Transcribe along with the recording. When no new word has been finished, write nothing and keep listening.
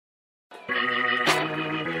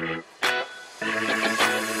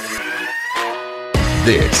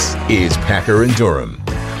This is Packer and Durham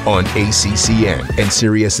on ACCN and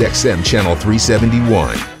SiriusXM Channel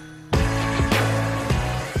 371.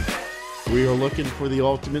 We are looking for the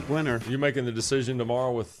ultimate winner. You're making the decision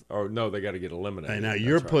tomorrow with, or no, they got to get eliminated. Hey, now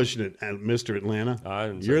you're pushing it, Mr. Atlanta.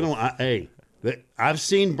 You're the one. I've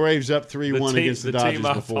seen Braves up 3-1 against the Dodgers team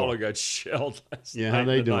I before. Follow got shelled last night. Yeah, how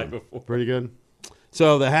they doing? Before. Pretty good.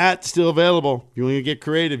 So the hat's still available. If you want to get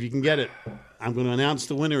creative, you can get it. I'm going to announce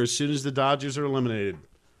the winner as soon as the Dodgers are eliminated.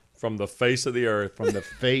 From the face of the earth. From the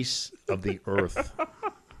face of the earth.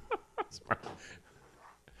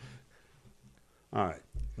 All right.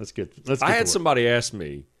 Let's get I had somebody ask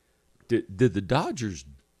me, did the Dodgers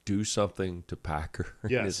do something to Packer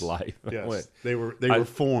in his life? Yes. They were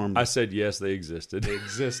formed. I said yes, they existed. They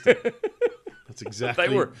existed. That's exactly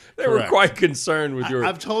They were quite concerned with your.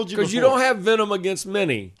 I've told you because you don't have venom against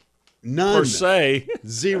many. None per se.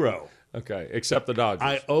 Zero. Okay, except the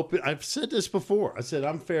Dodgers. I've said this before. I said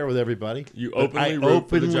I'm fair with everybody. You openly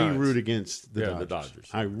root against the the Dodgers.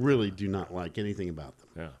 I really do not like anything about them.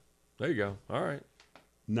 Yeah, there you go. All right,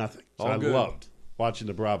 nothing. So I loved watching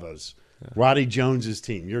the Bravos. Yeah. Roddy Jones's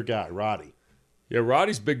team, your guy, Roddy. Yeah,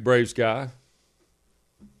 Roddy's a big Braves guy.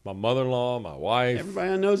 My mother-in-law, my wife. Everybody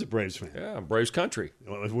I know is a Braves fan. Yeah, Braves country.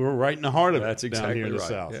 Well, we're right in the heart of That's it exactly down here in the right.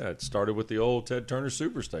 South. Yeah, it started with the old Ted Turner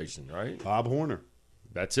Superstation, right? Bob Horner.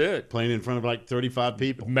 That's it. Playing in front of like 35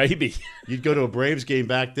 people. Maybe. You'd go to a Braves game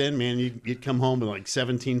back then, man, you'd come home with like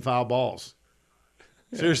 17 foul balls.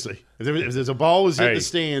 Seriously. If there's a ball was in the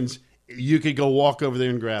stands, you could go walk over there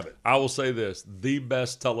and grab it. I will say this. The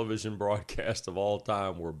best television broadcast of all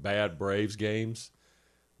time were bad Braves games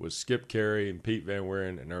with Skip Carey and Pete Van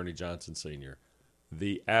Wieren and Ernie Johnson Sr.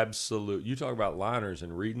 The absolute – you talk about liners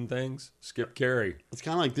and reading things. Skip Carey. It's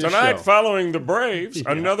kind of like this Tonight, show. Following the Braves,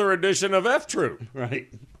 another edition of F Troop.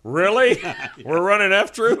 Right. Really? Yeah. We're running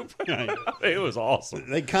F Troop? Right. It was awesome.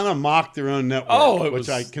 They kind of mocked their own network, which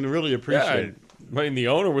I can really appreciate. Yeah, I mean, the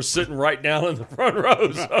owner was sitting right down in the front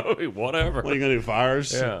row, so whatever. What are you going to do,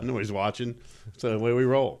 fires? Yeah. Nobody's watching. It's the way we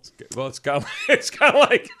roll. Well, it's kind of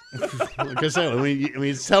like like I said, I mean,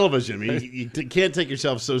 it's television. I mean, you can't take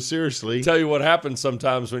yourself so seriously. Tell you what happens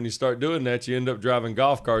sometimes when you start doing that, you end up driving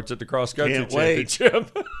golf carts at the cross-country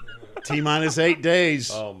championship. T-minus 8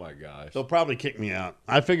 days. Oh, my gosh. They'll probably kick me out.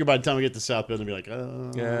 I figure by the time we get to South Bend, they'll be like,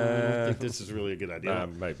 oh, I don't think this is really a good idea.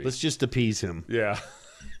 Maybe. Let's just appease him. Yeah.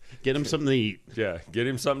 Get him something to eat. Yeah, get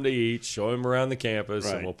him something to eat, show him around the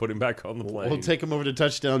campus, and we'll put him back on the plane. We'll take him over to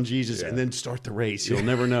Touchdown Jesus and then start the race. He'll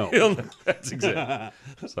never know. That's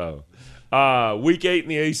exactly. So, Week 8 in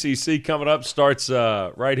the ACC coming up starts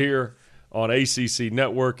right here on ACC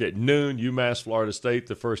Network at noon. UMass, Florida State,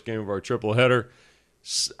 the first game of our triple header.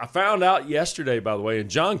 I found out yesterday, by the way, and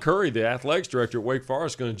John Curry, the athletics director at Wake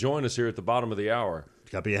Forest, is going to join us here at the bottom of the hour.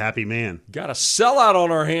 Got to be a happy man. Got a sellout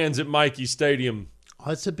on our hands at Mikey Stadium. Oh,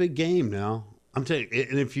 it's a big game now. I'm telling you,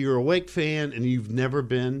 and if you're a Wake fan and you've never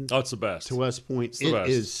been it's the best. To West Point, it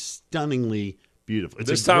is stunningly beautiful. It's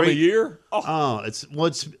this time of year?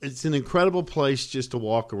 It's an incredible place just to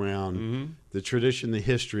walk around, the tradition, the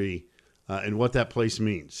history, and what that place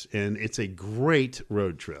means. And it's a great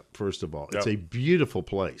road trip, first of all. It's a beautiful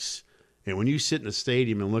place. And when you sit in a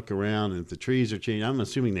stadium and look around, and if the trees are changing, I'm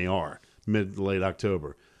assuming they are, mid to late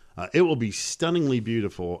October, it will be stunningly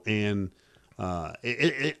beautiful. And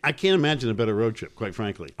I can't imagine a better road trip, quite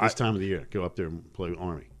frankly, this time of the year. Go up there and play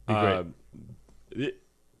Army. Great.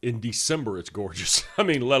 In December, it's gorgeous. I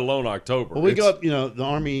mean, let alone October. Well, we go up, the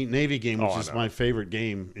Army-Navy game, which is my favorite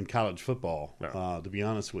game in college football, to be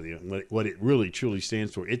honest with you, what it really, truly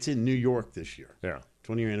stands for. It's in New York this year. Yeah.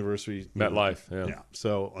 20-year anniversary. MetLife, Yeah.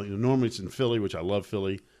 So, normally it's in Philly, which I love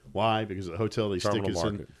Philly. Why? Because the hotel they stick us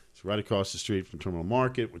in, it's right across the street from Terminal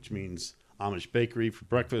Market, which means Amish Bakery for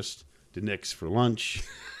breakfast, to Nick's for lunch,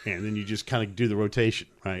 and then you just kind of do the rotation,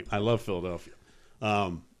 right? I love Philadelphia.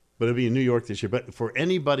 But it'll be in New York this year. But for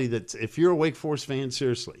anybody if you're a Wake Forest fan,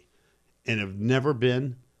 seriously, and have never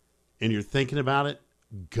been, and you're thinking about it,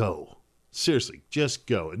 go. Seriously, just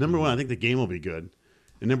go. And number one, I think the game will be good.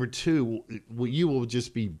 And number two, you will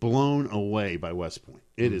just be blown away by West Point.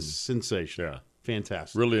 It is sensational. Yeah.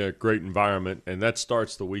 Fantastic. Really a great environment, and that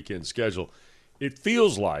starts the weekend schedule. It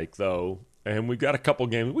feels like, though, and we've got a couple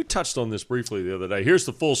games. We touched on this briefly the other day. Here's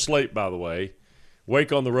the full slate, by the way.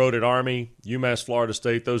 Wake on the road at Army, UMass, Florida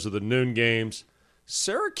State. Those are the noon games.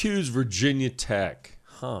 Syracuse, Virginia Tech.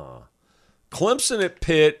 Clemson at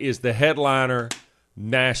Pitt is the headliner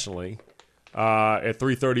nationally at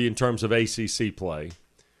 3:30 in terms of ACC play.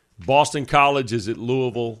 Boston College is at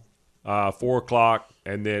Louisville. 4 o'clock,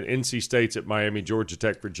 and then NC State's at Miami, Georgia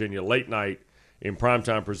Tech, Virginia, late night in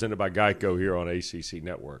primetime, presented by Geico here on ACC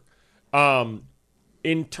Network.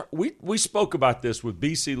 We spoke about this with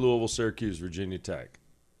BC, Louisville, Syracuse, Virginia Tech.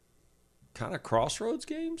 Kind of crossroads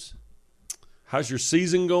games? How's your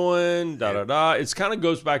season going? It kind of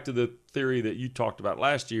goes back to the theory that you talked about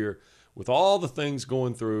last year. With all the things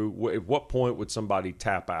going through, at what point would somebody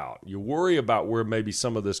tap out? You worry about where maybe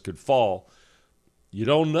some of this could fall. You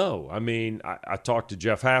don't know. I mean, I talked to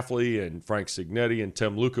Jeff Hafley and Frank Signetti and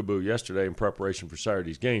Tim Lukabu yesterday in preparation for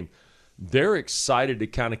Saturday's game. They're excited to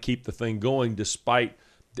kind of keep the thing going despite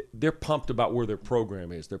they're pumped about where their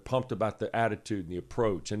program is. They're pumped about the attitude and the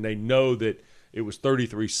approach, and they know that it was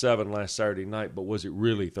 33-7 last Saturday night, but was it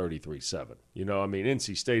really 33-7? You know, I mean,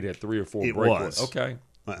 NC State had 3 or 4 breakaways. Okay.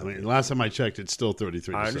 I mean, last time I checked, it's still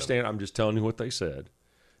 33-7. I understand. I'm just telling you what they said.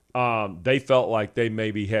 They felt like they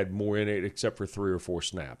maybe had more in it except for 3 or 4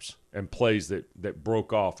 snaps and plays that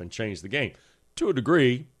broke off and changed the game. To a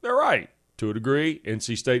degree, they're right. To a degree,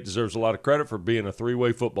 NC State deserves a lot of credit for being a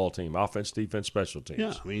 3-way football team, offense, defense, special teams.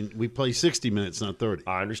 Yeah, I mean, we play 60 minutes, not 30.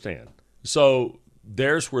 I understand. So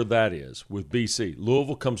there's where that is with BC.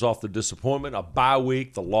 Louisville comes off the disappointment, a bye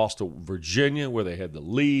week, the loss to Virginia where they had the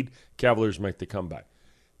lead. Cavaliers make the comeback.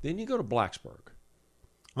 Then you go to Blacksburg.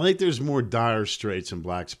 I think there's more dire straits in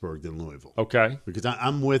Blacksburg than Louisville. Okay. Because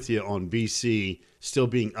I'm with you on BC still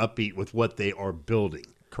being upbeat with what they are building.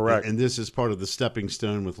 Correct. And this is part of the stepping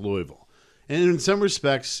stone with Louisville. And in some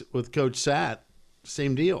respects, with Coach Satt,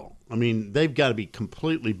 same deal. I mean, they've got to be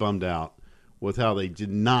completely bummed out with how they did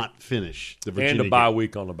not finish the Virginia And a bye game.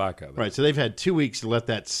 week on the back of it. Right, so they've had 2 weeks to let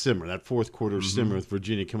that simmer, that fourth quarter simmer with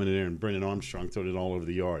Virginia coming in there and Brendan Armstrong throwing it all over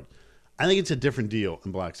the yard. I think it's a different deal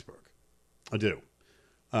in Blacksburg. I do.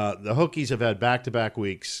 The Hokies have had back-to-back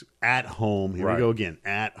weeks at home. Here we go again.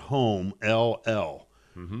 At home, LL.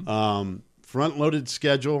 Front-loaded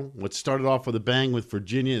schedule. What started off with a bang with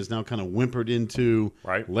Virginia is now kind of whimpered into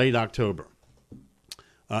late October.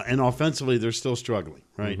 And offensively, they're still struggling,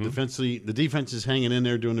 right? Defensively, the defense is hanging in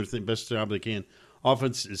there, doing their best job they can.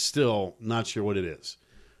 Offense is still not sure what it is.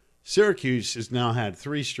 Syracuse has now had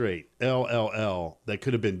 3 straight LLL that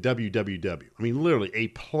could have been WWW. I mean, literally a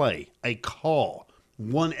play, a call,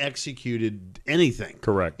 one executed, anything.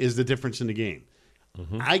 Correct. Is the difference in the game.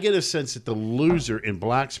 I get a sense that the loser in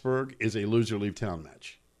Blacksburg is a loser-leave-town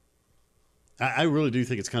match. I really do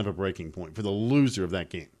think it's kind of a breaking point for the loser of that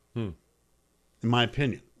game, in my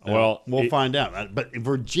opinion. Well, we'll find out. But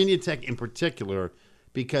Virginia Tech in particular,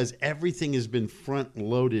 because everything has been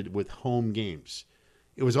front-loaded with home games.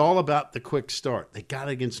 It was all about the quick start. They got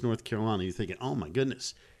it against North Carolina. You're thinking, oh, my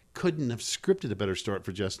goodness, couldn't have scripted a better start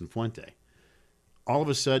for Justin Fuente. All of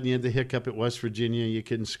a sudden, you had the hiccup at West Virginia. You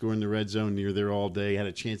couldn't score in the red zone. You're there all day. Had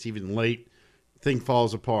a chance even late. Thing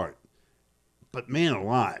falls apart. But, man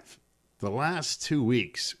alive, the last 2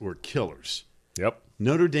 weeks were killers. Yep.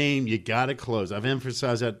 Notre Dame, you got to close. I've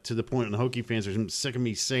emphasized that to the point when the Hokie fans are sick of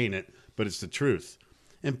me saying it, but it's the truth.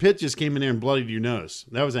 And Pitt just came in there and bloodied your nose.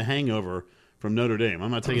 That was a hangover from Notre Dame.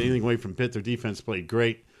 I'm not taking anything away from Pitt. Their defense played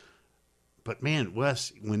great. But, man,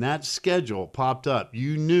 Wes, when that schedule popped up,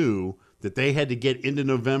 you knew that they had to get into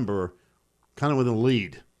November kind of with a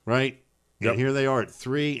lead, right? Yep. And here they are at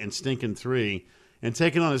 3 and stinking 3. And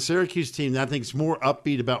taking on a Syracuse team that I think is more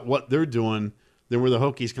upbeat about what they're doing than where the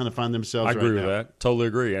Hokies kind of find themselves right now. I agree with that. Totally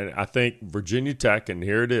agree. And I think Virginia Tech, and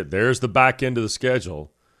here it is, there's the back end of the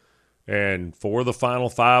schedule. And for the final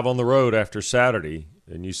 5 on the road after Saturday,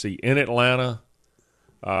 and you see in Atlanta,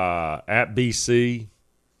 at BC,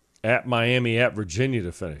 at Miami, at Virginia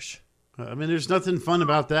to finish. I mean, there's nothing fun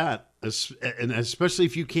about that, and especially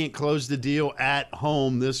if you can't close the deal at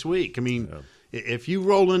home this week. I mean, if you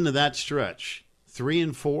roll into that stretch 3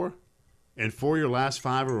 and 4, and 4 of your last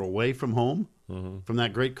 5 are away from home, from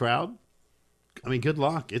that great crowd, I mean, good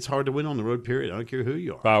luck. It's hard to win on the road, period. I don't care who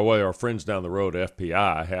you are. By the way, our friends down the road,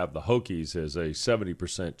 FPI, have the Hokies as a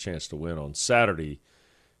 70% chance to win on Saturday,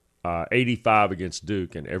 85 against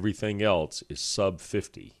Duke, and everything else is sub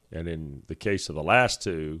 50. And in the case of the last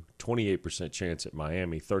 2, 28% chance at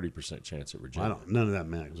Miami, 30% chance at Virginia. None of that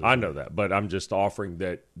matters. I know that, but I'm just offering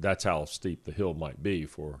that's how steep the hill might be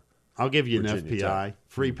for I'll give you Virginia an FPI, Tech.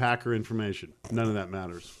 free Packer information. None of that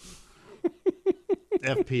matters.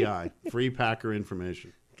 FPI, free Packer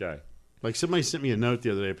information. Okay. Like somebody sent me a note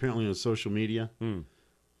the other day, apparently on social media.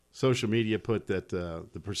 Social media put that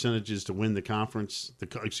the percentages to win the conference,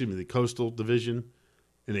 the Coastal Division,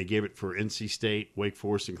 and they gave it for NC State, Wake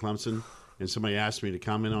Forest, and Clemson. And somebody asked me to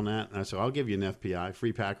comment on that, and I said, I'll give you an FPI,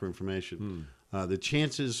 free Packer information. The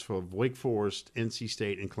chances for Wake Forest, NC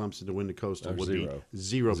State, and Clemson to win the Coastal would be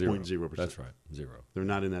 0.0%. That's right, 0. They're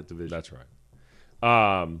not in that division. That's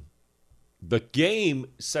right. The game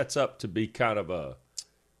sets up to be kind of a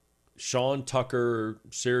Sean Tucker,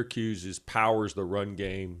 Syracuse powers the run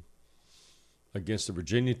game against the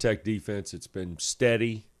Virginia Tech defense. It's been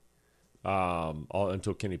steady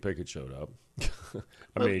until Kenny Pickett showed up.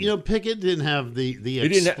 Pickett didn't have the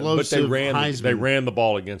explosive Heisman. They ran the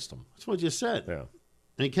ball against him. That's what you said. Yeah.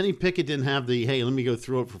 And Kenny Pickett didn't have hey, let me go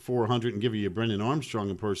throw it for 400 and give you a Brendan Armstrong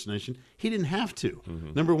impersonation. He didn't have to.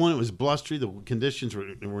 Mm-hmm. Number one, it was blustery. The conditions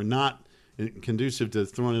were not conducive to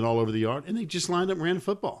throwing it all over the yard, and they just lined up and ran the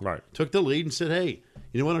football. Right. Took the lead and said, hey,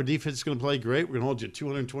 you know what? Our defense is going to play great. We're going to hold you at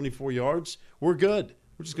 224 yards. We're good.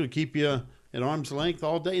 We're just going to keep you at arm's length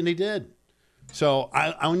all day, and they did. So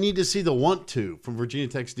I need to see the want to from Virginia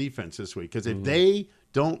Tech's defense this week, because if they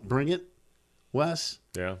don't bring it, Wes,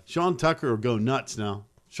 Sean Tucker will go nuts now.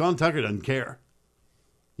 Sean Tucker doesn't care.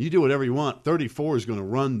 You do whatever you want. 34 is going to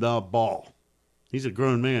run the ball. He's a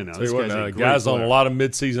grown man now. This guy's on a lot of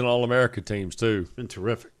midseason All-America teams, too. It's been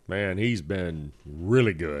terrific. Man, he's been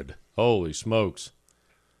really good. Holy smokes.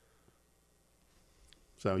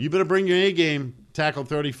 So you better bring your A game, tackle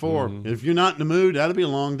 34. Mm-hmm. If you're not in the mood, that'll be a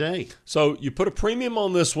long day. So you put a premium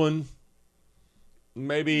on this one.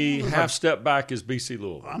 Maybe half step back is BC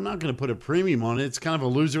Louisville. I'm not going to put a premium on it. It's kind of a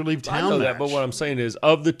loser leave town I know match. that, but what I'm saying is,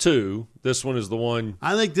 of the two, this one is the one.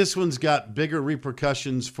 I think this one's got bigger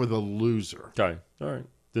repercussions for the loser. Okay, all right.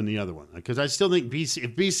 Than the other one, because I still think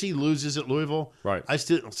if BC loses at Louisville, right, I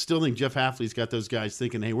still think Jeff Hafley's got those guys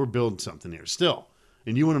thinking, hey, we're building something here still,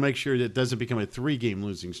 and you want to make sure that it doesn't become a 3-game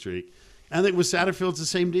losing streak. And I think with Satterfield, it's the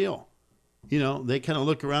same deal. They kind of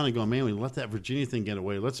look around and go, man, we let that Virginia thing get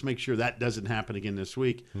away. Let's make sure that doesn't happen again this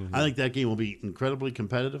week. Mm-hmm. I think that game will be incredibly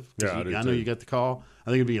competitive. Yeah, I know you got the call. I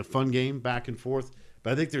think it'll be a fun game, back and forth.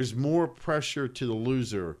 But I think there's more pressure to the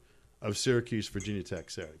loser of Syracuse, Virginia Tech,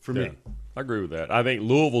 for me. I agree with that. I think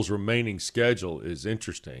Louisville's remaining schedule is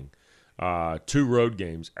interesting. 2 road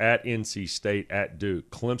games at NC State, at Duke,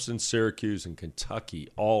 Clemson, Syracuse, and Kentucky,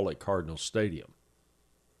 all at Cardinal Stadium.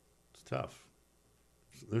 It's tough.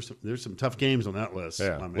 There's some tough games on that list.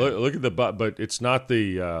 Yeah, look at but it's not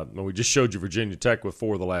the we just showed you Virginia Tech with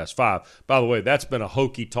 4 of the last 5. By the way, that's been a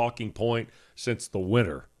hokey talking point since the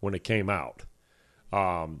winter when it came out.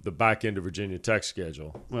 The back end of Virginia Tech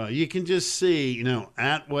schedule. Well, you can just see,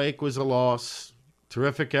 at Wake was a loss,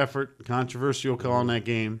 terrific effort, controversial call on that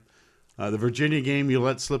game. The Virginia game you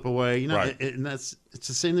let slip away, right. And it's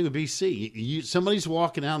the same thing with BC. Somebody's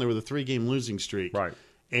walking out there with a 3-game losing streak, right?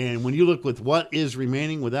 And when you look with what is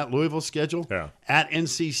remaining with that Louisville schedule, at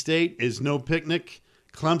NC State is no picnic.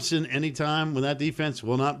 Clemson anytime with that defense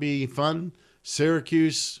will not be fun.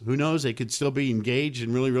 Syracuse, who knows? They could still be engaged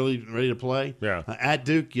and really, really ready to play. Yeah. At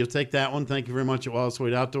Duke, you'll take that one. Thank you very much at Wallace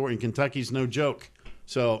Wade Outdoor. And Kentucky's no joke.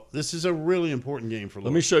 So this is a really important game for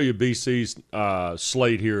Louisville. Let me show you BC's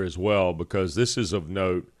slate here as well, because this is of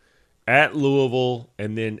note. At Louisville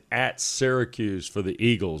and then at Syracuse for the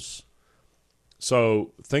Eagles.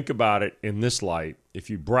 So think about it in this light. If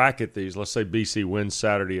you bracket these, let's say BC wins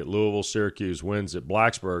Saturday at Louisville, Syracuse wins at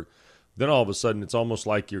Blacksburg, then all of a sudden it's almost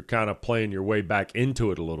like you're kind of playing your way back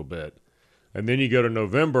into it a little bit. And then you go to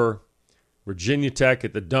November, Virginia Tech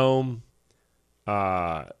at the Dome,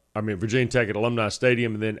 Virginia Tech at Alumni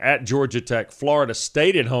Stadium, and then at Georgia Tech, Florida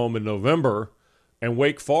State at home in November, and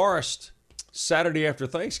Wake Forest Saturday after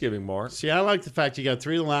Thanksgiving, Mark. See, I like the fact you got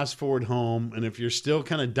 3 of the last 4 at home, and if you're still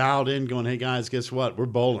kind of dialed in going, hey, guys, guess what? We're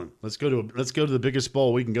bowling. Let's go to the biggest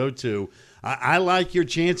bowl we can go to. I like your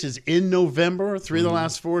chances in November, 3 of the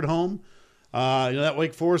last 4 at home. That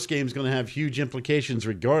Wake Forest game is going to have huge implications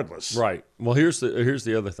regardless. Right. Well, here's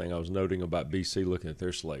the other thing I was noting about BC looking at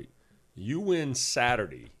their slate. You win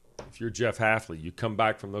Saturday. If you're Jeff Hafley, you come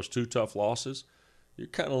back from those 2 tough losses, you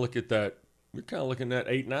kind of look at that. You're kind of looking at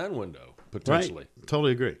that 8-9 window potentially. Right.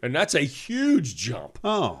 Totally agree. And that's a huge jump.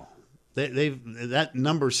 Oh, they've that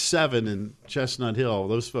number 7 in Chestnut Hill.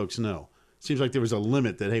 Those folks know. Seems like there was a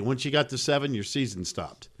limit that, hey, once you got to 7, your season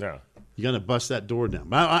stopped. Yeah. You got to bust that door down.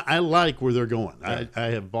 But I like where they're going. Yeah. I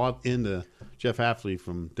have bought into Jeff Hafley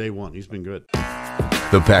from day one. He's been good.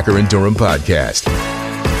 The Packer and Durham Podcast.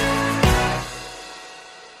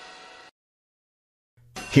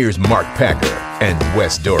 Here's Mark Packer and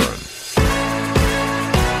Wes Durham.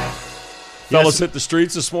 Fellas hit the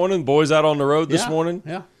streets this morning. Boys out on the road this morning.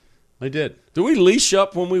 Yeah, they did. Do we leash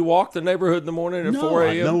up when we walk the neighborhood in the morning at 4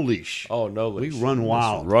 a.m.? No leash. Oh, no leash. We run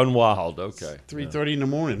wild. Run wild. Okay. 3:30 in the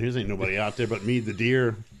morning. There's ain't nobody out there but me, the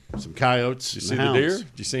deer, some coyotes. Did you see the deer? Did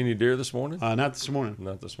you see any deer this morning? Not this morning.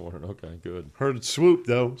 Not this morning. Okay, good. Heard Swoop,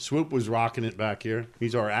 though. Swoop was rocking it back here.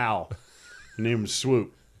 He's our owl. We named him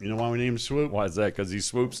Swoop. You know why we named him Swoop? Why is that? Because he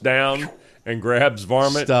swoops down and grabs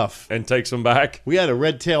varmint stuff and takes them back? We had a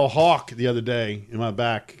red-tailed hawk the other day in my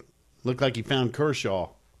back. Looked like he found Kershaw.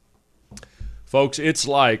 Folks, it's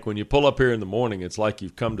like when you pull up here in the morning, it's like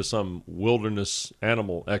you've come to some wilderness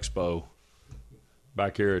animal expo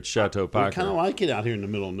back here at Chateau Packer. I kind of like it out here in the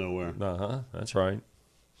middle of nowhere. That's right.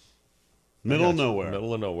 Middle of nowhere.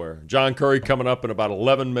 Middle of nowhere. John Curry coming up in about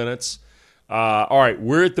 11 minutes. All right,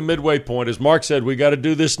 we're at the midway point. As Mark said, we got to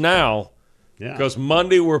do this now because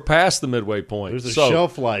Monday we're past the midway point. There's a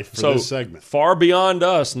shelf life for this segment. Far beyond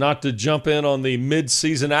us not to jump in on the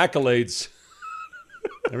mid-season accolades.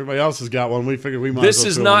 Everybody else has got one. We figured we might This as well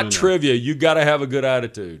is throw not one in trivia. You got to have a good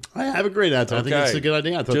attitude. I have a great attitude. Okay. I think it's a good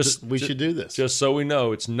idea. I thought we should do this. Just so we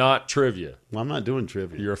know, it's not trivia. Well, I'm not doing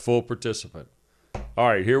trivia. You're a full participant. All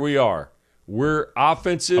right, here we are. We're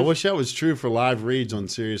offensive. I wish that was true for live reads on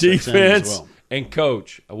Sirius defense XM as well. And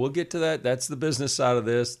coach. We'll get to that. That's the business side of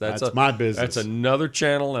this. That's my business. That's another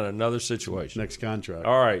channel and another situation. Next contract.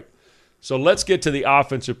 All right. So let's get to the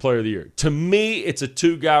Offensive Player of the Year. To me, it's a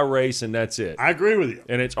two-guy race, and that's it. I agree with you.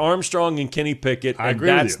 And it's Armstrong and Kenny Pickett, I and agree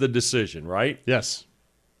with that's you. the decision, right? Yes.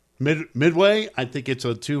 Midway, I think it's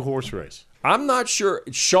a two-horse race. I'm not sure.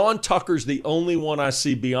 Sean Tucker's the only one I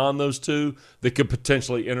see beyond those two that could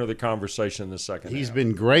potentially enter the conversation in the second He's half.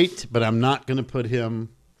 been great, but I'm not going to put him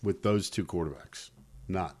with those two quarterbacks.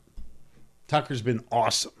 Not. Tucker's been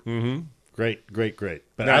awesome. Mm-hmm. Great.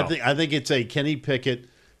 But Now, I think it's a Kenny Pickett,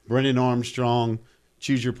 Brendan Armstrong,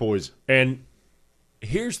 choose your poison. And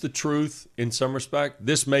here's the truth in some respect.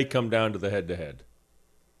 This may come down to the head-to-head.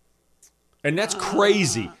 And that's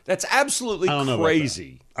crazy. That's absolutely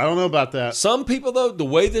crazy. I don't know about that. Some people, though, the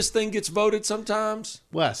way this thing gets voted sometimes,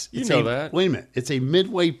 Wes, you know that. Wait a minute. It's a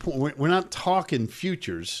midway point. We're not talking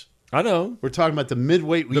futures. I know. We're talking about the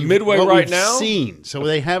midway. Right now? Seen, so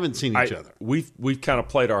they haven't seen each other. We've kind of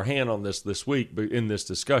played our hand on this week in this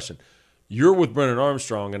discussion. You're with Brendan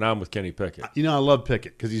Armstrong, and I'm with Kenny Pickett. You know, I love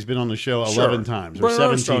Pickett because he's been on the show 11 times or Brendan 17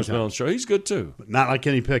 Armstrong's times. been on the show. He's good, too. But not like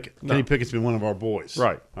Kenny Pickett. No. Kenny Pickett's been one of our boys.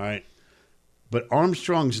 Right. All right. But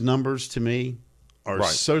Armstrong's numbers, to me, are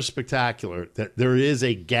so spectacular that there is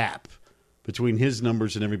a gap between his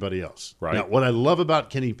numbers and everybody else. Right. Now, what I love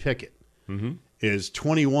about Kenny Pickett is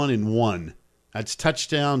 21-1. That's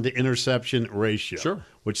touchdown to interception ratio. Sure.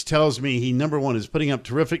 Which tells me he, number one, is putting up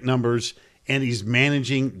terrific numbers, and he's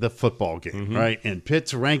managing the football game, right? And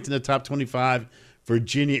Pitt's ranked in the top 25.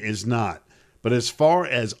 Virginia is not. But as far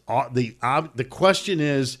as the question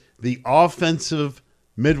is the offensive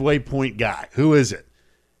midway point guy, who is it?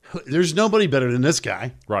 There's nobody better than this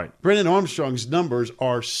guy. Right. Brendan Armstrong's numbers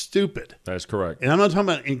are stupid. That's correct. And I'm not talking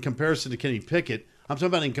about in comparison to Kenny Pickett. I'm talking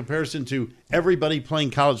about in comparison to everybody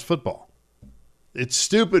playing college football. It's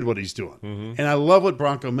stupid what he's doing. And I love what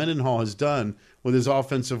Bronco Mendenhall has done with his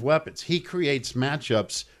offensive weapons. He creates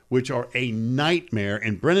matchups which are a nightmare,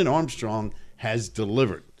 and Brendan Armstrong has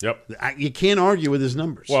delivered. Yep. You can't argue with his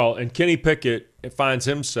numbers. Well, and Kenny Pickett finds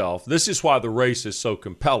himself, this is why the race is so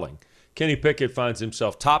compelling. Kenny Pickett finds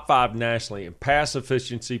himself top 5 nationally in pass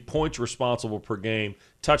efficiency, points responsible per game,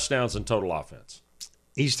 touchdowns, and total offense.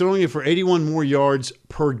 He's throwing it for 81 more yards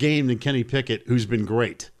per game than Kenny Pickett, who's been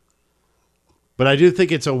great. But I do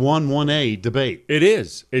think it's a 1-1A debate. It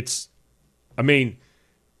is.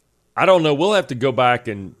 I don't know. We'll have to go back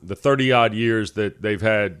in the 30-odd years that they've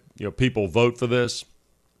had people vote for this.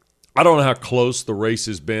 I don't know how close the race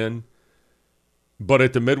has been, but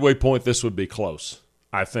at the midway point, this would be close,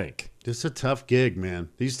 I think. It's a tough gig, man.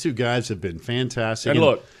 These two guys have been fantastic. And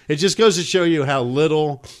look, it just goes to show you how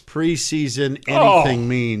little preseason anything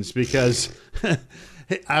means, because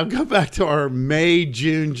I'll go back to our May,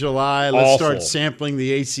 June, July. Let's start sampling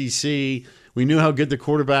the ACC. We knew how good the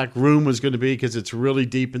quarterback room was going to be because it's really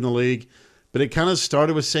deep in the league. But it kind of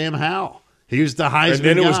started with Sam Howell. He was the Heisman guy. And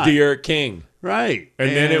then it was De'Aaron King. Right. And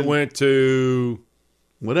then it went to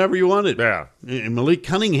whatever you wanted. Yeah. And Malik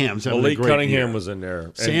Cunningham's having a great Cunningham year. Was in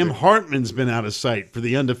there. Sam Hartman's been out of sight for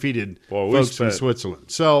the undefeated folks from spent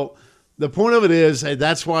Switzerland. So the point of it is, hey,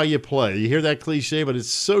 that's why you play. You hear that cliche, but it's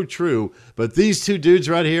so true. But these two dudes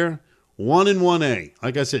right here, 1 and 1A.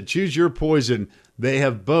 Like I said, choose your poison. They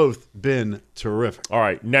have both been terrific. All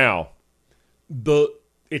right. Now,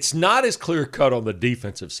 it's not as clear-cut on the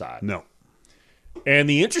defensive side. No. And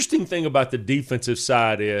the interesting thing about the defensive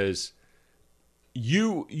side is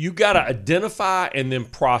you got to identify and then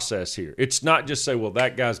process here. It's not just say, well,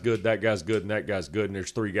 that guy's good, and that guy's good, and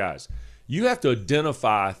there's 3 guys. You have to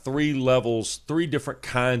identify 3 levels, 3 different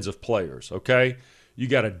kinds of players, okay? You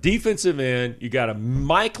got a defensive end, you got a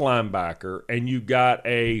Mike linebacker, and you got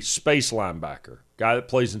a space linebacker, guy that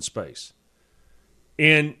plays in space.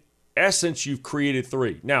 In essence, you've created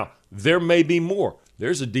 3. Now, there may be more.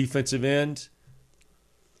 There's a defensive end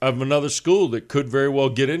of another school that could very well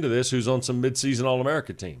get into this who's on some midseason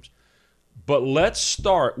All-America teams. But let's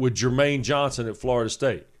start with Jermaine Johnson at Florida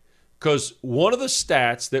State, because one of the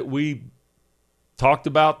stats that we talked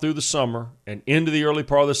about through the summer and into the early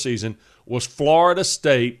part of the season was Florida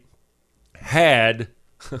State had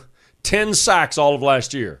 10 sacks all of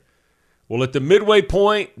last year. Well, at the midway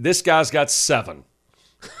point, this guy's got 7.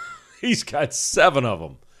 He's got 7 of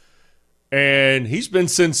them. And he's been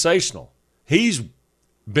sensational. He's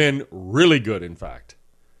been really good, in fact.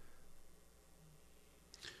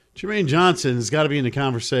 Jermaine Johnson has got to be in the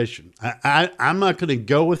conversation. I'm not going to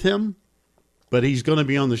go with him, but he's going to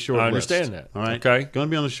be on the short list. I understand that. All right? Okay. Going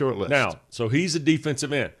to be on the short list. Now, so he's a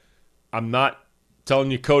defensive end. I'm not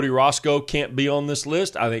telling you Cody Roscoe can't be on this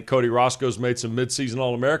list. I think Cody Roscoe's made some midseason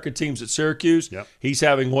All-America teams at Syracuse. Yep. He's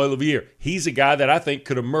having whale of a year. He's a guy that I think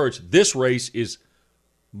could emerge. This race is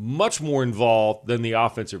much more involved than the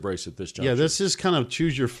offensive race at this juncture. Yeah, this is kind of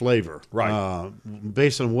choose your flavor. Right.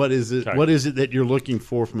 Based on what is it that you're looking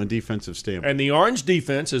for from a defensive standpoint. And the Orange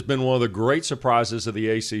defense has been one of the great surprises of the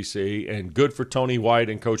ACC, and good for Tony White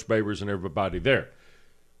and Coach Babers and everybody there.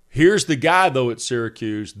 Here's the guy, though, at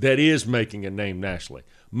Syracuse that is making a name nationally.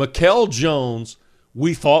 Mikel Jones,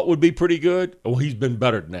 we thought would be pretty good. Well, he's been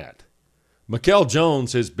better than that. Mikel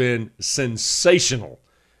Jones has been sensational.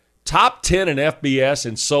 Top 10 in FBS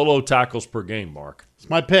in solo tackles per game, Mark. It's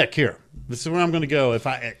my pick here. This is where I'm going to go.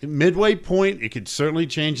 Midway point, it could certainly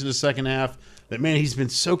change in the second half. But, man, he's been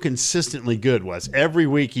so consistently good, Wes. Every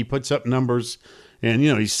week he puts up numbers. And,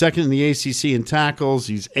 he's second in the ACC in tackles.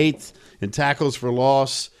 He's 8th in tackles for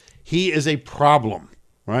loss. He is a problem,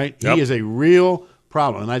 right? Yep. He is a real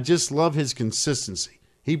problem. And I just love his consistency.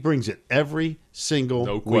 He brings it every single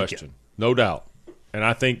No weekend. question. No doubt. And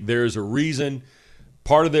I think there's a reason.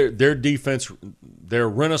 Part of their defense, their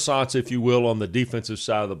renaissance, if you will, on the defensive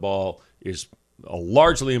side of the ball is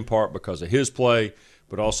largely in part because of his play,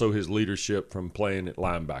 but also his leadership from playing at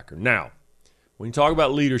linebacker. Now, when you talk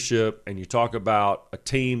about leadership and you talk about a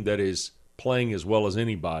team that is playing as well as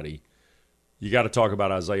anybody, you got to talk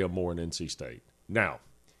about Isaiah Moore and NC State. Now,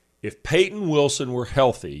 if Peyton Wilson were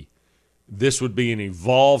healthy, this would be an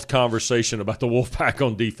evolved conversation about the Wolfpack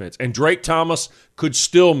on defense. And Drake Thomas could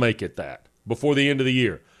still make it that before the end of the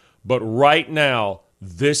year. But right now,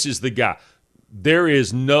 this is the guy. There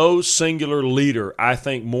is no singular leader, I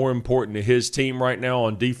think, more important to his team right now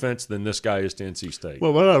on defense than this guy is to NC State.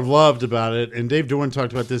 Well, what I've loved about it, and Dave Doran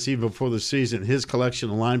talked about this even before the season, his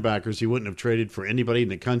collection of linebackers he wouldn't have traded for anybody in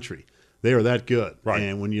the country. They are that good. Right.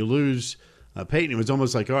 And when you lose Peyton, it was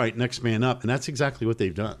almost like, all right, next man up. And that's exactly what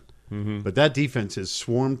they've done. Mm-hmm. But that defense has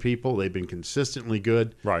swarmed people. They've been consistently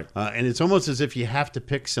good. Right. And it's almost as if you have to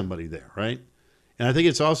pick somebody there, right? And I think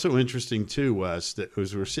it's also interesting, too, Wes, that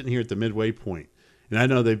as we're sitting here at the midway point, and I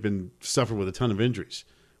know they've been suffering with a ton of injuries.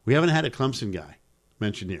 We haven't had a Clemson guy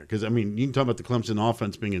mentioned here. Because, I mean, you can talk about the Clemson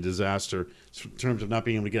offense being a disaster in terms of not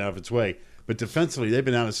being able to get out of its way. But defensively, they've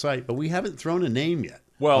been out of sight. But we haven't thrown a name yet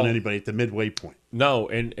on anybody at the midway point. No,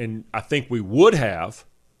 and I think we would have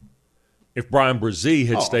if Brian Brzee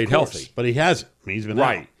had stayed healthy. But he hasn't. I mean, he's been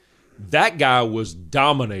right. out. That guy was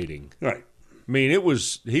dominating. Right. I mean,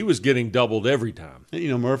 he was getting doubled every time. You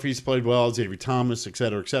know, Murphy's played well, Xavier Thomas, et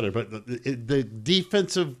cetera, et cetera. But the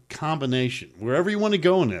defensive combination, wherever you want to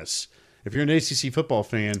go in this, if you're an ACC football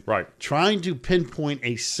fan, right, trying to pinpoint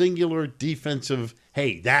a singular defensive,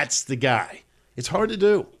 hey, that's the guy. It's hard to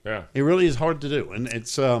do. Yeah, it really is hard to do, and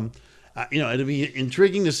it's it'll be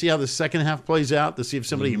intriguing to see how the second half plays out, to see if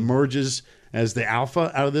somebody emerges as the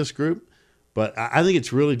alpha out of this group. But I think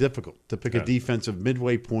it's really difficult to pick a defensive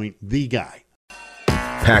midway point, the guy.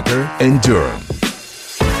 Packer and Durham.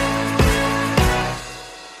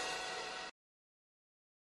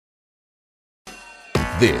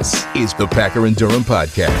 This is the Packer and Durham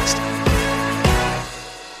podcast.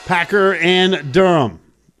 Packer and Durham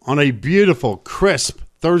on a beautiful, crisp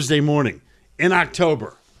Thursday morning in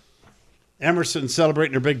October. Emerson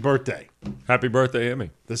celebrating her big birthday. Happy birthday,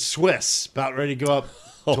 Emmy. The Swiss about ready to go up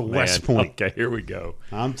to West Point. Okay, here we go.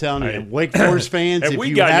 I'm telling you, Wake Forest fans, if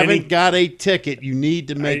you haven't got a ticket, you need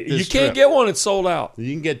to make this You can't trip. get one. It's sold out.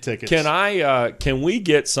 You can get tickets. Can we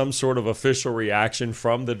get some sort of official reaction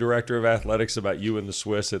from the director of athletics about you and the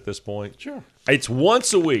Swiss at this point? Sure. It's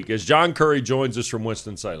once a week as John Curry joins us from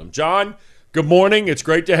Winston-Salem. John, good morning. It's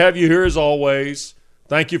great to have you here as always.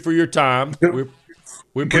 Thank you for your time.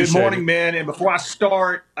 We appreciate Good morning, it. men. And before I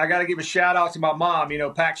start, I got to give a shout out to my mom. You know,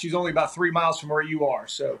 Pac, she's only about 3 miles from where you are.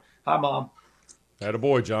 So, hi, Mom.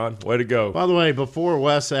 Attaboy, John. Way to go. By the way, before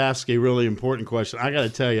Wes asks a really important question, I got to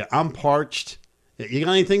tell you, I'm parched. You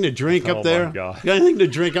got anything to drink up there? My God. You got anything to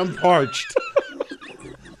drink? I'm parched.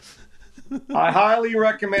 I highly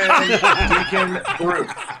recommend Deacon Brew.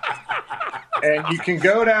 And you can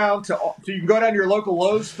go down to your local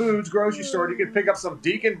Lowe's Foods grocery store. You can pick up some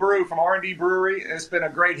Deacon Brew from R&D Brewery. It's been a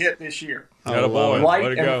great hit this year. Attaboy. Light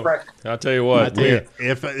Way to and go. fresh. I'll tell you what.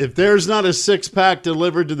 If there's not a 6-pack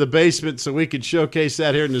delivered to the basement so we could showcase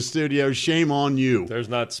that here in the studio, shame on you. There's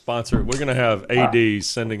not sponsored. We're going to have ADs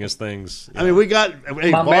sending us things. I mean, we got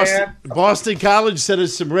Boston College sent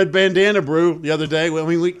us some red bandana brew the other day. I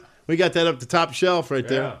mean, we got that up the top shelf right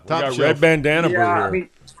there. Yeah, Top we got shelf. red bandana brew here. I mean,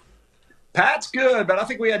 Pat's good, but I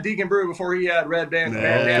think we had Deacon Brew before he had red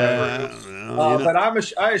bandana brew. But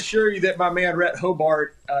I assure you that my man Rhett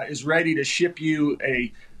Hobart is ready to ship you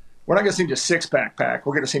we're not going to send you a 6-pack pack.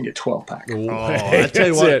 We're going to send you a 12-pack. I tell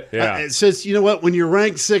you what, it says, you know what, when you're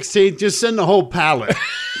ranked 16th, just send the whole pallet.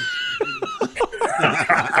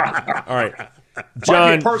 All right.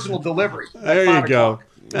 John, personal delivery. There you go.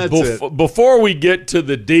 That's it. Before we get to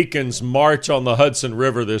the Deacons' march on the Hudson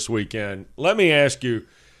River this weekend, let me ask you,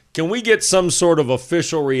 can we get some sort of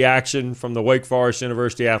official reaction from the Wake Forest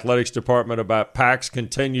University Athletics Department about Pac's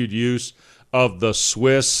continued use of the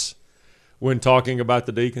Swiss when talking about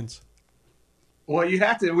the Deacons? Well, we'd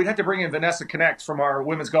have to bring in Vanessa Connect from our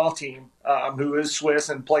women's golf team, who is Swiss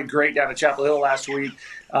and played great down at Chapel Hill last week.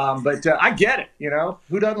 But I get it, you know.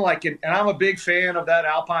 Who doesn't like it? And I'm a big fan of that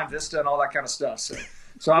Alpine Vista and all that kind of stuff.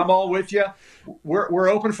 So I'm all with you. We're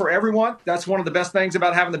open for everyone. That's one of the best things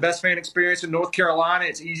about having the best fan experience in North Carolina.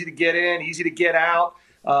 It's easy to get in, easy to get out.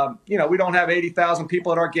 We don't have 80,000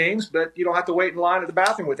 people at our games, but you don't have to wait in line at the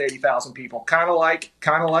bathroom with 80,000 people. Kind of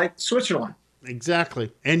like Switzerland.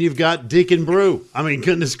 Exactly. And you've got Deacon Brew. I mean,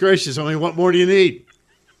 goodness gracious. I mean, what more do you need?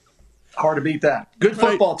 Hard to beat that. Good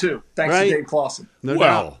football, too. Thanks to Dave Clawson. No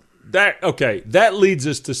doubt. That leads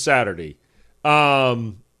us to Saturday.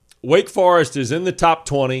 Wake Forest is in the top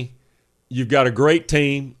 20. You've got a great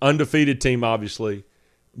team, undefeated team, obviously.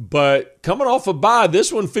 But coming off a bye,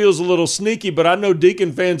 this one feels a little sneaky, but I know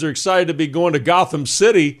Deacon fans are excited to be going to Gotham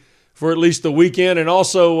City for at least the weekend and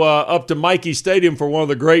also up to Mikey Stadium for one of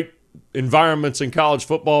the great environments in college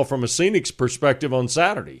football from a scenic perspective on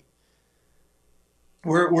Saturday.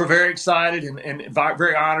 We're very excited and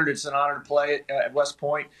very honored. It's an honor to play at West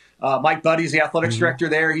Point. Mike Buddy's the athletics director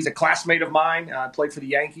there. He's a classmate of mine. Played for the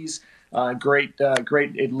Yankees. Great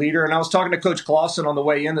leader. And I was talking to Coach Clawson on the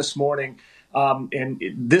way in this morning.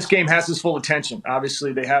 This game has his full attention.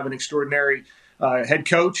 Obviously, they have an extraordinary head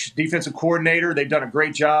coach, defensive coordinator. They've done a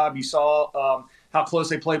great job. You saw how close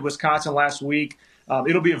they played Wisconsin last week.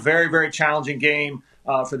 It'll be a very, very challenging game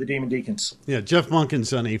for the Demon Deacons. Yeah, Jeff Monken's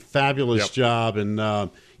done a fabulous job. And,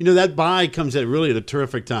 that bye comes at really at a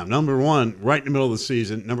terrific time. Number one, right in the middle of the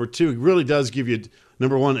season. Number two, it really does give you,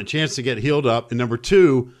 number one, a chance to get healed up. And number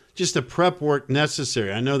two, just the prep work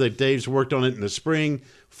necessary. I know that Dave's worked on it in the spring,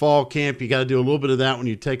 fall camp. You got to do a little bit of that when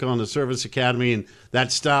you take on the Service Academy and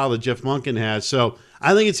that style that Jeff Monken has. So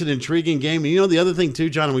I think it's an intriguing game. And the other thing too,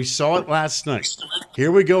 John, and we saw it last night.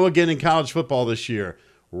 Here we go again in college football this year.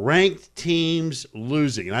 Ranked teams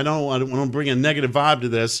losing. And I don't want to bring a negative vibe to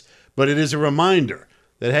this, but it is a reminder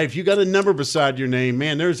that, hey, if you got a number beside your name,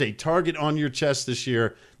 man, there's a target on your chest this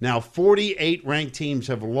year. Now 48 ranked teams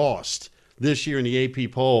have lost this year in the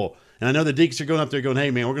AP poll. And I know the Deacons are going up there going,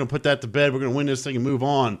 hey, man, we're going to put that to bed. We're going to win this thing and move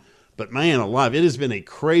on. But, man, alive, it has been a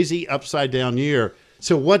crazy upside-down year.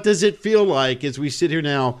 So what does it feel like as we sit here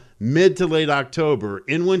now mid to late October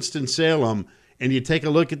in Winston-Salem and you take a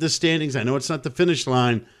look at the standings? I know it's not the finish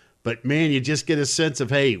line, but, man, you just get a sense of,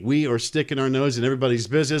 hey, we are sticking our nose in everybody's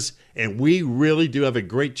business, and we really do have a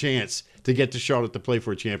great chance to get to Charlotte to play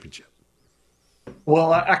for a championship.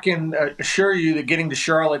 Well, I can assure you that getting to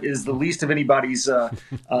Charlotte is the least of anybody's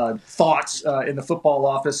thoughts in the football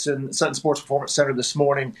office in Sutton Sports Performance Center this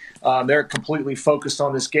morning. They're completely focused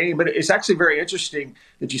on this game. But it's actually very interesting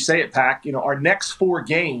that you say it, Pac. Our next 4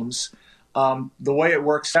 games, the way it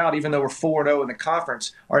works out, even though we're 4-0 in the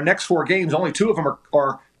conference, our next 4 games, only 2 of them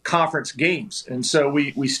are conference games. And so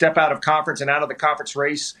we step out of conference and out of the conference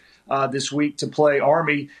race this week to play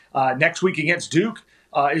Army. Next week against Duke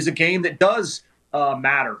is a game that does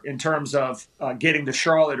matter in terms of getting to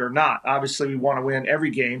Charlotte or not. Obviously, we want to win every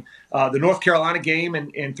game. The North Carolina game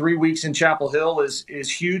in 3 weeks in Chapel Hill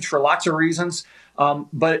is huge for lots of reasons.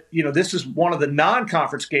 But, this is one of the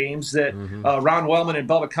non-conference games that Ron Wellman and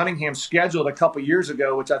Bubba Cunningham scheduled a couple years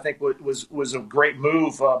ago, which I think was a great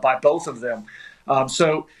move by both of them.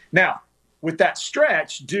 So now, with that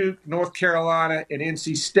stretch, Duke, North Carolina, and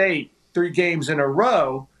NC State, 3 games in a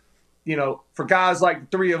row, for guys like the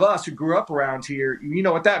three of us who grew up around here, you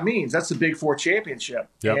know what that means. That's the Big Four championship.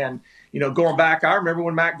 Yep. And, going back, I remember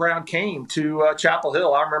when Mack Brown came to Chapel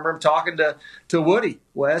Hill. I remember him talking to Woody.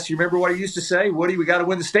 Wes, you remember what he used to say? Woody, we got to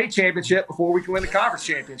win the state championship before we can win the conference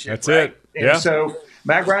championship. That's right? it. And yeah. So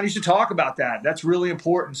Mack Brown used to talk about that. That's really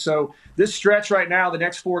important. So this stretch right now, the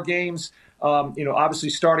next 4 games, obviously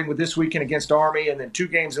starting with this weekend against Army and then 2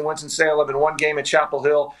 games in Winston-Salem and 1 game at Chapel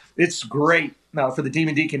Hill. It's great for the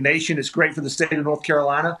Demon Deacon Nation. It's great for the state of North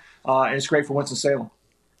Carolina, and it's great for Winston-Salem.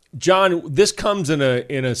 John, this comes in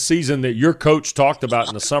a season that your coach talked about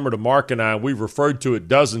in the summer to Mark and I. We've referred to it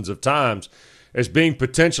dozens of times as being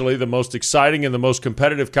potentially the most exciting and the most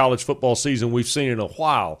competitive college football season we've seen in a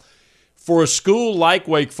while. For a school like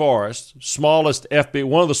Wake Forest, one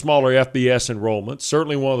of the smaller FBS enrollments,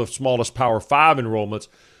 certainly one of the smallest Power 5 enrollments,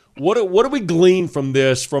 what do we glean from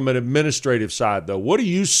this from an administrative side, though? What are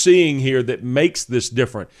you seeing here that makes this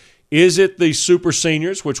different? Is it the super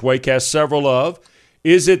seniors, which Wake has several of?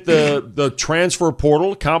 Is it the transfer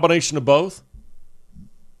portal, a combination of both?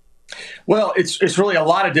 Well, it's really a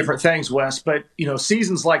lot of different things, Wes. But,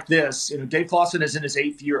 seasons like this, Dave Clawson is in his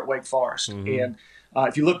 8th year at Wake Forest. Mm-hmm. And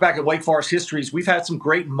if you look back at Wake Forest histories, we've had some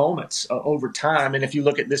great moments over time. And if you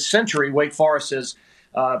look at this century, Wake Forest is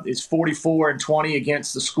 44-20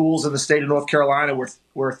 against the schools in the state of North Carolina.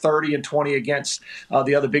 We're 30-20 against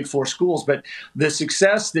the other Big Four schools. But the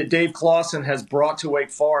success that Dave Clawson has brought to Wake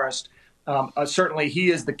Forest, certainly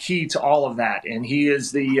he is the key to all of that, and he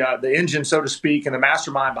is the engine, so to speak, and the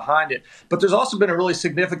mastermind behind it. But there's also been a really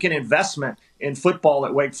significant investment in football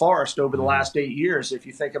at Wake Forest over the last 8 years. If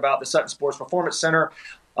you think about the Sutton Sports Performance Center,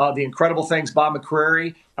 the incredible things Bob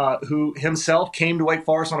McCrary, who himself came to Wake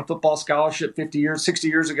Forest on a football scholarship 60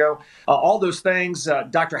 years ago, all those things,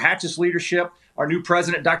 Dr. Hatch's leadership. Our new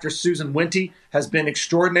president, Dr. Susan Wente, has been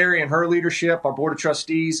extraordinary in her leadership. Our board of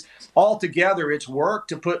trustees, all together, it's worked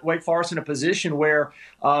to put Wake Forest in a position where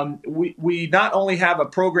we not only have a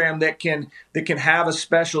program that can have a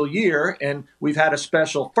special year, and we've had a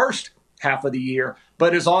special first half of the year,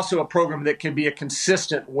 but is also a program that can be a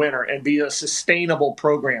consistent winner and be a sustainable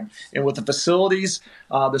program. And with the facilities,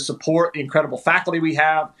 the support, the incredible faculty we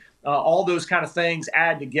have, all those kind of things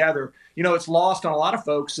add together. It's lost on a lot of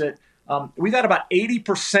folks that we've had about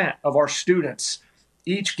 80% of our students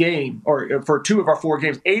each game, or for 2 of our 4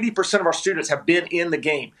 games, 80% of our students have been in the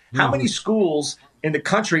game. Mm-hmm. How many schools in the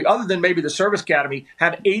country, other than maybe the Service Academy,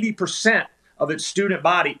 have 80% of its student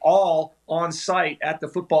body all on site at the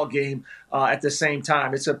football game at the same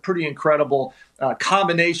time? It's a pretty incredible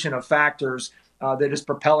combination of factors that is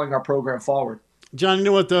propelling our program forward. John, you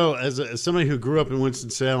know what, though? As somebody who grew up in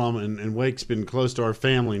Winston-Salem, and Wake's been close to our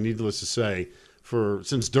family, needless to say,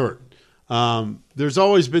 since dirt. There's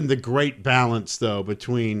always been the great balance, though,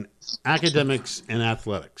 between academics and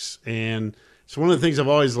athletics. And it's one of the things I've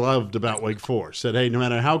always loved about Wake Forest, that, hey, no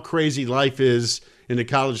matter how crazy life is in the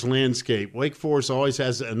college landscape, Wake Forest always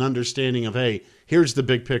has an understanding of, hey, here's the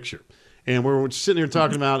big picture. And we're sitting here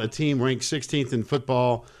talking about a team ranked 16th in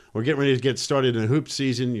football. We're getting ready to get started in a hoop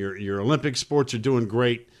season. Your Olympic sports are doing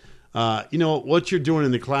great. What you're doing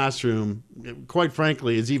in the classroom, quite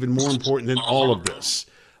frankly, is even more important than all of this.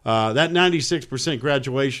 That 96%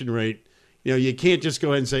 graduation rate, you can't just go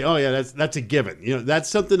ahead and say, oh, yeah, that's a given. That's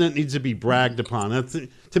something that needs to be bragged upon.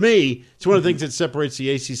 To me, it's one of the things that separates the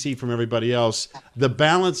ACC from everybody else. The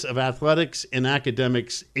balance of athletics and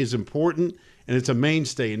academics is important, and it's a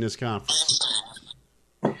mainstay in this conference.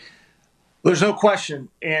 There's no question,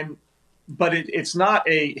 but it's not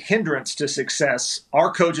a hindrance to success.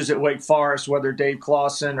 Our coaches at Wake Forest, whether Dave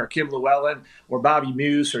Clawson or Kim Llewellyn or Bobby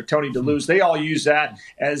Muse or Tony DeLuz, they all use that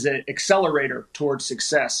as an accelerator towards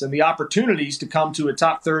success. And the opportunities to come to a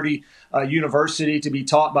top 30 university, to be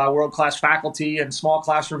taught by world-class faculty and small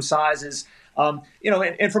classroom sizes,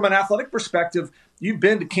 and from an athletic perspective, you've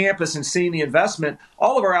been to campus and seen the investment.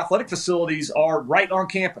 All of our athletic facilities are right on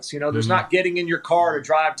campus. There's not getting in your car to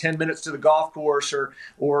drive 10 minutes to the golf course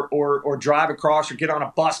or drive across or get on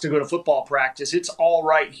a bus to go to football practice. It's all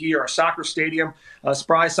right here. Our soccer stadium,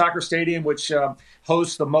 Spry Soccer Stadium, which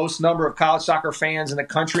hosts the most number of college soccer fans in the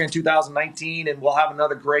country in 2019, and we'll have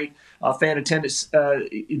another great fan attendance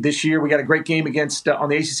this year. We got a great game against on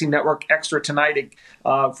the ACC Network Extra tonight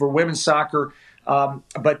for women's soccer.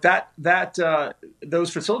 But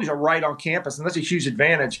those facilities are right on campus, and that's a huge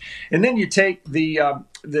advantage. And then you take the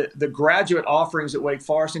graduate offerings at Wake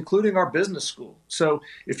Forest, including our business school. So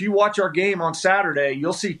if you watch our game on Saturday,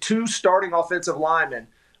 you'll see 2 starting offensive linemen,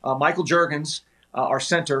 Michael Juergens, our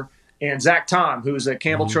center, and Zach Tom, who's a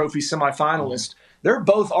Campbell Trophy semifinalist. They're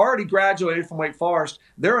both already graduated from Wake Forest.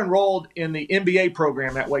 They're enrolled in the MBA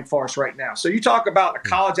program at Wake Forest right now. So you talk about a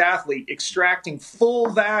college athlete extracting full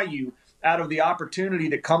value out of the opportunity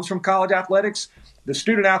that comes from college athletics. The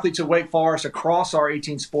student athletes at Wake Forest across our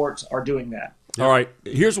 18 sports are doing that. All right.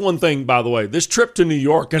 Here's one thing, by the way. This trip to New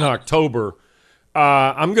York in October,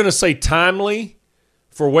 I'm going to say timely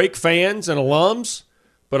for Wake fans and alums,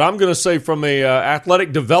 but I'm going to say from a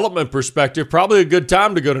athletic development perspective, probably a good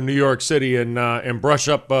time to go to New York City and brush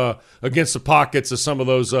up against the pockets of some of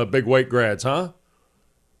those big Wake grads, huh?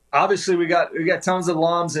 Obviously, we got tons of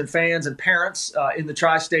alums and fans and parents in the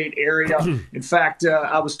tri-state area. In fact,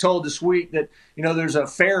 I was told this week that there's a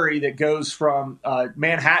ferry that goes from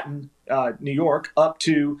Manhattan, New York, up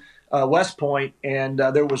to West Point, and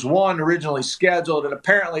there was one originally scheduled, and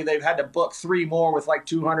apparently they've had to book 3 more with like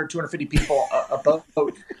 250 people a boat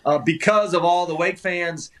because of all the Wake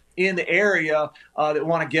fans in the area that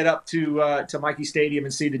want to get up to Mikey Stadium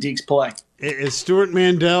and see the Deacs play. Is Stuart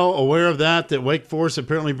Mandel aware of that Wake Forest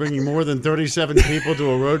apparently bringing more than 37 people to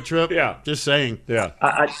a road trip? Yeah. Just saying. Yeah.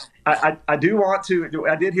 I do want to.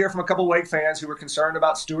 I did hear from a couple of Wake fans who were concerned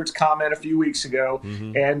about Stuart's comment a few weeks ago,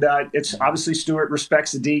 and it's obviously Stuart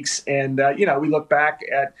respects the Deacs, and we look back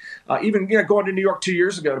at even going to New York 2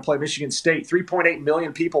 years ago to play Michigan State. 3.8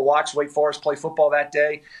 million people watched Wake Forest play football that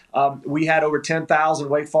day. We had over 10,000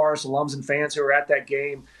 Wake Forest alums and fans who were at that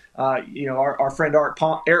game. Our friend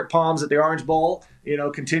Eric Palms at the Orange Bowl,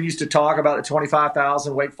 continues to talk about the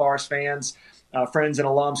 25,000 Wake Forest fans. Friends and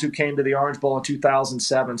alums who came to the Orange Bowl in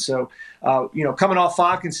 2007. So, coming off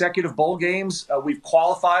 5 consecutive bowl games, we've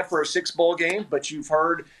qualified for a 6th bowl game, but you've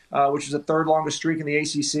heard, which is the 3rd longest streak in the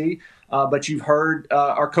ACC, but you've heard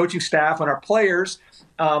our coaching staff and our players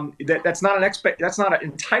that's not an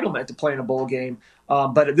entitlement to play in a bowl game.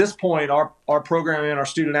 But at this point, our program and our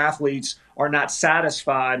student athletes are not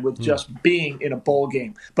satisfied with just being in a bowl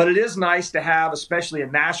game. But it is nice to have, especially a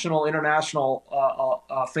national, international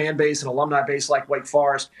fan base and alumni base like Wake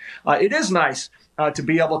Forest. It is nice to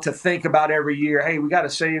be able to think about every year, hey, we got to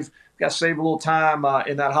save a little time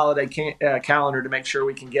in that holiday calendar to make sure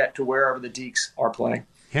we can get to wherever the Deacs are playing.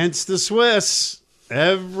 Hence the Swiss.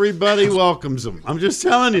 Everybody welcomes them. I'm just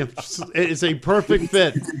telling you, it's a perfect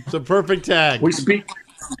fit. It's a perfect tag.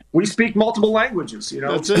 We speak multiple languages,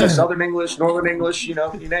 That's it. Southern English, Northern English, you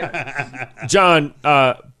name it. John,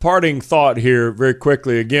 parting thought here very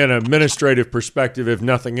quickly. Again, administrative perspective, if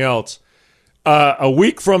nothing else. A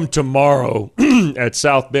week from tomorrow at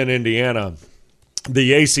South Bend, Indiana,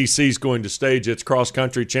 the ACC is going to stage its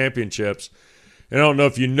cross-country championships. And I don't know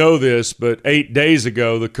if you know this, but 8 days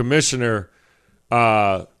ago, the commissioner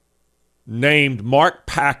named Mark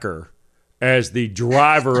Packer as the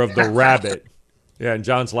driver of the Rabbit. Yeah, and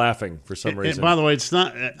John's laughing for some reason. And by the way, it's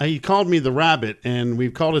not. He called me the Rabbit, and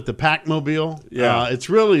we've called it the Pac-Mobile. Yeah, it's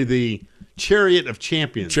really the Chariot of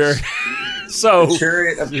Champions. Chariot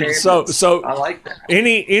of Champions. So I like that.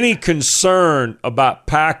 Any concern about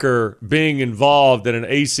Packer being involved in an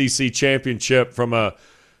ACC championship from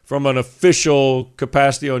an official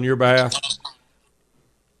capacity on your behalf?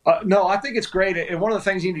 No, I think it's great. And one of the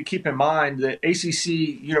things you need to keep in mind that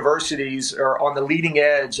ACC universities are on the leading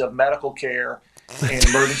edge of medical care and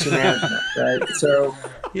emergency management, right? So,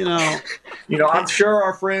 I'm sure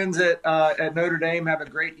our friends at Notre Dame have a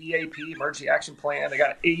great EAP, emergency action plan. They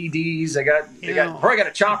got AEDs. They probably got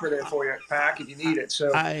a chopper there for you, Pack, if you need it.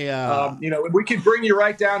 So, we could bring you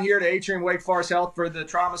right down here to Atrium Wake Forest Health for the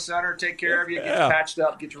trauma center, take care of you, get you patched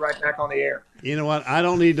up, get you right back on the air. You know what? I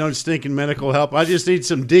don't need no stinking medical help. I just need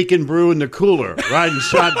some Deacon Brew in the cooler, riding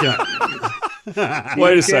shotgun.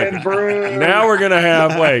 Wait a second. Now we're going to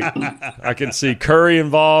have, I can see Curry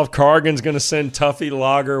involved. Cargan's going to send Tuffy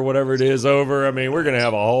Lager, whatever it is, over. I mean, we're going to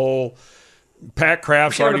have a whole – Pat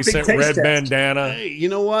Kraft's already sent Red Bandana. Hey, you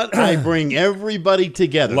know what? I bring everybody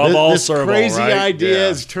together. This crazy idea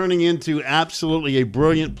is turning into absolutely a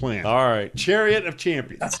brilliant plan. All right. Chariot of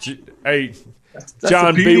Champions. Hey – That's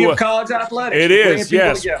John, the beauty of college athletics. It is,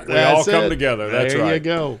 yes. Together. We all come together. That's right. There you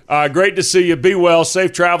go. Great to see you. Be well.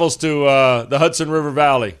 Safe travels to the Hudson River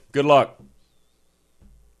Valley. Good luck.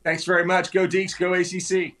 Thanks very much. Go Deacs. Go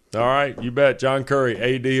ACC. All right. You bet. John Curry,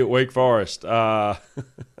 AD at Wake Forest. That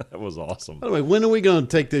was awesome. By the way, when are we going to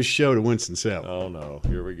take this show to Winston-Salem? Oh, no.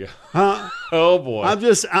 Here we go. Huh? Oh, boy.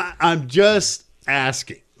 I'm just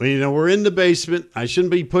asking. We're in the basement. I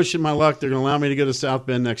shouldn't be pushing my luck. They're going to allow me to go to South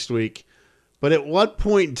Bend next week. But at what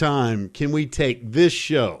point in time can we take this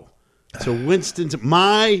show to Winston's,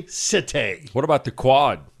 my city? What about the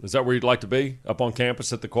Quad? Is that where you'd like to be? Up on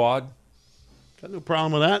campus at the Quad? Got no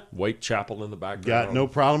problem with that. Wake Chapel in the background. Got no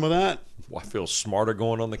problem with that. Well, I feel smarter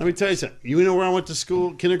going on the Let me tell you something. You know where I went to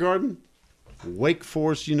school, kindergarten? Wake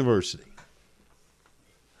Forest University.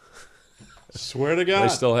 Swear to God. They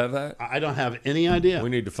still have that? I don't have any idea. We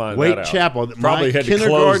need to find Wake that out. Chapel. Probably had to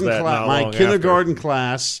close that not my long kindergarten after.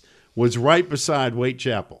 class was right beside Wake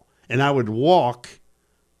Chapel. And I would walk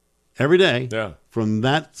every day from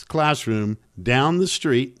that classroom down the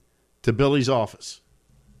street to Billy's office.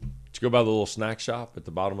 Did you go by the little snack shop at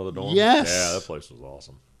the bottom of the dorm? Yes. Yeah, that place was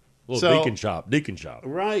awesome. Little Deacon shop.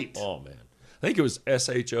 Right. Oh, man. I think it was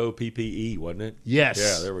SHOPPE, wasn't it? Yes.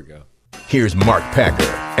 Yeah, there we go. Here's Mark Packer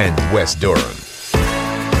and Wes Durham.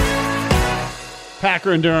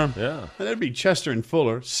 Packer and Durham. Yeah. That'd be Chester and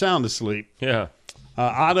Fuller, sound asleep. Yeah.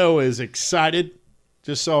 Otto is excited.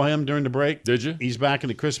 Just saw him during the break. Did you? He's back in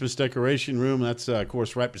the Christmas decoration room. That's, of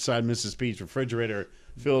course, right beside Mrs. P's refrigerator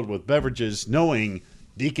filled with beverages, knowing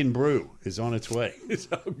Deacon Brew is on its way.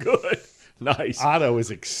 So good. Nice. Otto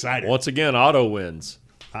is excited. Once again, Otto wins.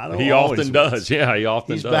 Otto He always often wins. does. Yeah, he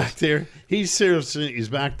often He's does. back there. He's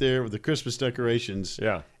back there with the Christmas decorations.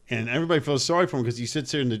 Yeah. And everybody feels sorry for him because he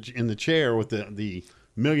sits there in the chair with the $1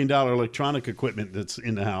 million electronic equipment that's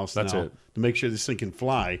in the house That's now it. to make sure this thing can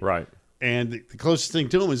fly. Right. And the closest thing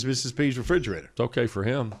to him is Mrs. P's refrigerator. It's okay for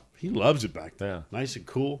him. He loves it back there. Yeah. Nice and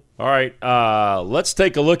cool. All right, let's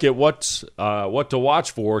take a look at what to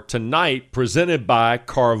watch for tonight, presented by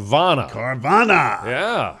Carvana. Carvana.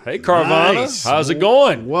 Yeah. Hey, Carvana. Nice. How's it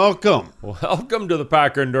going? Welcome. Welcome to the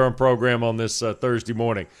Packer and Durham program on this Thursday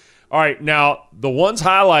morning. All right, now, the ones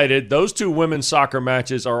highlighted, those two women's soccer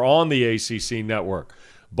matches are on the ACC network.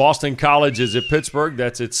 Boston College is at Pittsburgh.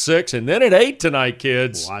 That's at 6. And then at 8 tonight,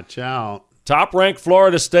 kids. Watch out. Top-ranked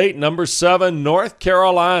Florida State, number 7, North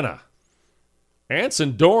Carolina.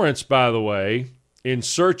 Anson Dorrance, by the way, in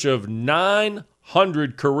search of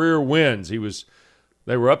 900 career wins.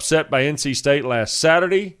 They were upset by NC State last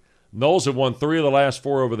Saturday. Noles have won 3 of the last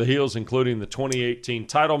 4 over the heels, including the 2018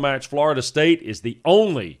 title match. Florida State is the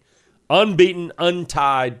only unbeaten,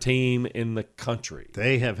 untied team in the country.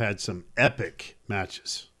 They have had some epic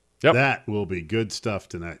matches. Yep. That will be good stuff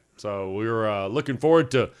tonight. So we're looking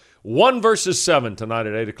forward to 1 versus 7 tonight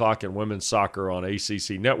at 8 o'clock in women's soccer on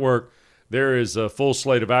ACC Network. There is a full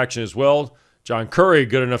slate of action as well. John Curry,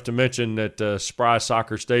 good enough to mention at Spry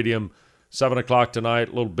Soccer Stadium, 7 o'clock tonight,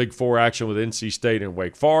 a little Big Four action with NC State and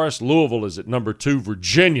Wake Forest. Louisville is at number 2,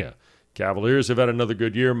 Virginia. Cavaliers have had another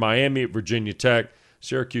good year. Miami at Virginia Tech.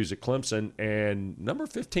 Syracuse at Clemson. And number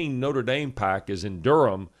 15 Notre Dame Pack is in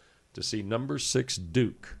Durham to see number 6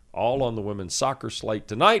 Duke. All on the women's soccer slate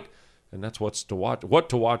tonight. And that's what to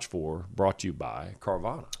watch for, brought to you by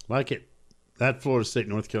Carvana. Like it. That Florida State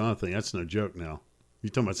North Carolina thing, that's no joke now. You're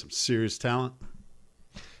talking about some serious talent.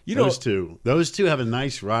 Those two have a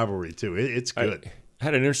nice rivalry too. It's good. I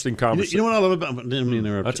had an interesting conversation. You know what I love about? Didn't mean to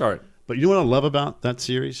interrupt. That's you. all right. But you know what I love about that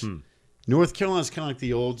series? North Carolina's kind of like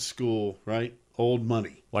the old school, right? Old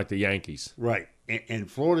money, Like the Yankees. right? And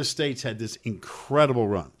Florida State's had this incredible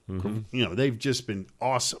run. Mm-hmm. You know, they've just been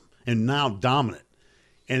awesome and now dominant.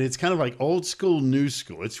 And it's kind of like old school, new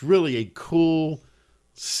school. It's really a cool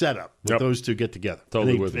setup when those two get together.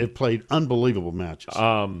 Totally with you. They've played unbelievable matches.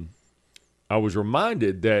 I was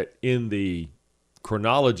reminded that in the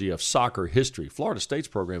chronology of soccer history, Florida State's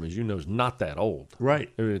program, as you know, is not that old. Right.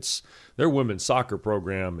 I mean, their women's soccer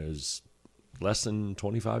program is less than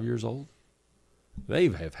 25 years old. They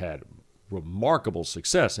have had remarkable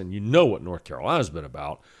success, and you know what North Carolina's been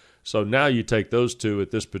about. So now you take those two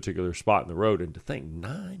at this particular spot in the road, and to think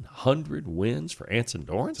 900 wins for Anson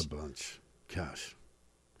Dorrance? It's a bunch. Gosh.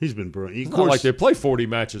 He's been brilliant. It's not like they play 40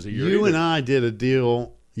 matches a year. You either. and I did a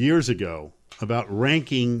deal years ago about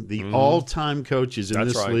ranking the all-time coaches in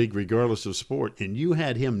That's this right. league, regardless of sport, and you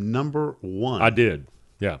had him number 1. I did.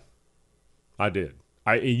 Yeah, I did.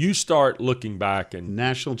 You start looking back and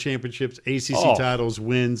National championships, ACC titles,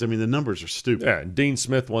 wins. I mean, the numbers are stupid. yeah. And Dean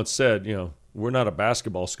Smith once said, we're not a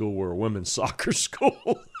basketball school, we're a women's soccer school.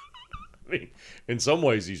 I mean, in some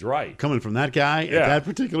ways, he's right. Coming from that guy Yeah. at that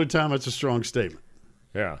particular time, that's a strong statement.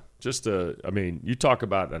 Yeah, you talk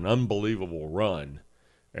about an unbelievable run,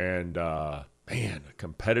 and man, a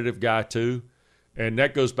competitive guy too. And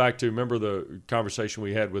that goes back to, remember the conversation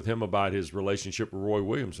we had with him about his relationship with Roy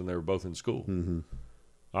Williams when they were both in school. Mm-hmm.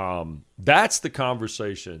 That's the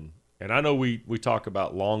conversation. And I know we talk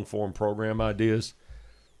about long-form program ideas.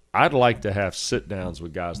 I'd like to have sit-downs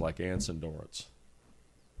with guys like Anson Dorrance.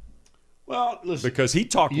 Well, listen. Because he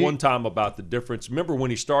talked one time about the difference. Remember when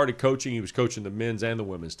he started coaching, he was coaching the men's and the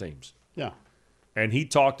women's teams. Yeah. And he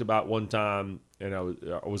talked about one time, and I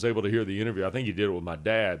was able to hear the interview. I think he did it with my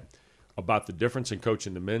dad, about the difference in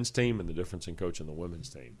coaching the men's team and the difference in coaching the women's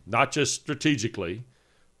team. Not just strategically,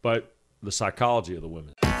 but the psychology of the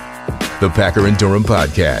women. The Packer and Durham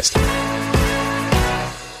Podcast.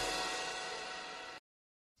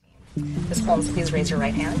 Ms. Holmes, please raise your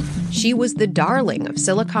right hand. She was the darling of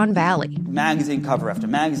Silicon Valley. Magazine cover after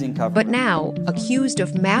magazine cover. But now, accused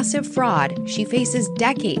of massive fraud, she faces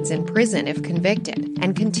decades in prison if convicted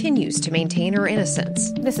and continues to maintain her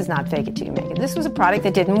innocence. This is not fake it till you make it. This was a product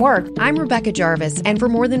that didn't work. I'm Rebecca Jarvis, and for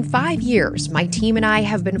more than 5 years, my team and I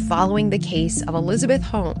have been following the case of Elizabeth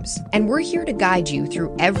Holmes, and we're here to guide you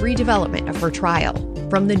through every development of her trial,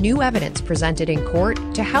 from the new evidence presented in court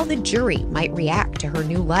to how the jury might react to her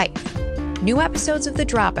new life. New episodes of The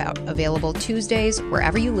Dropout available Tuesdays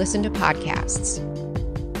wherever you listen to podcasts.